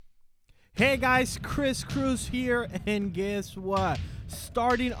Hey guys, Cruz here, and guess what?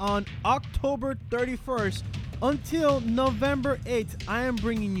 Starting on October 31st until November 8th, I am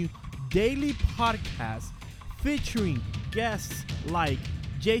bringing you daily podcasts featuring guests like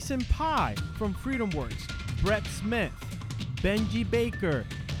Jason Pye from FreedomWorks, Brett Smith, Benji Baker,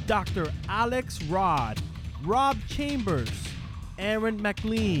 Dr. Alex Rod, Rob Chambers, Aaron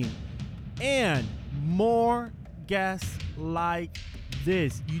McLean, and more guests like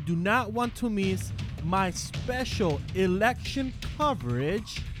this. You do not want to miss my special election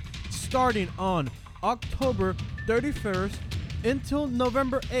coverage starting on October 31st until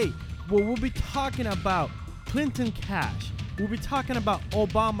November 8th, where we'll be talking about Clinton Cash, we'll be talking about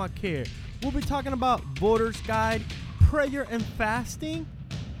Obamacare, we'll be talking about Voters Guide, prayer and fasting,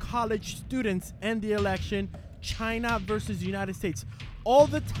 college students and the election, China versus United States, all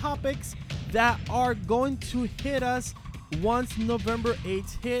the topics that are going to hit us once November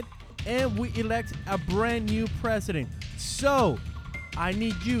 8th hit and we elect a brand new president. So I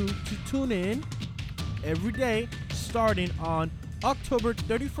need you to tune in every day starting on October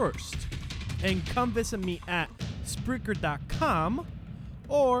 31st and come visit me at Spreaker.com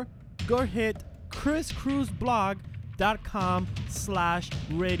or go hit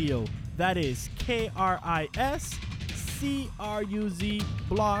chriscruzblog.com/radio. That is KRISCRUZ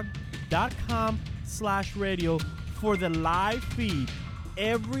blog.com/radio for the live feed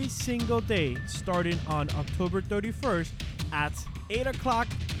every single day starting on October 31st at 8 o'clock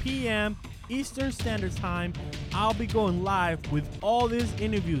p.m. Eastern Standard Time. I'll be going live with all these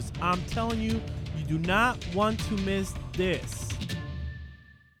interviews. I'm telling you, you do not want to miss this.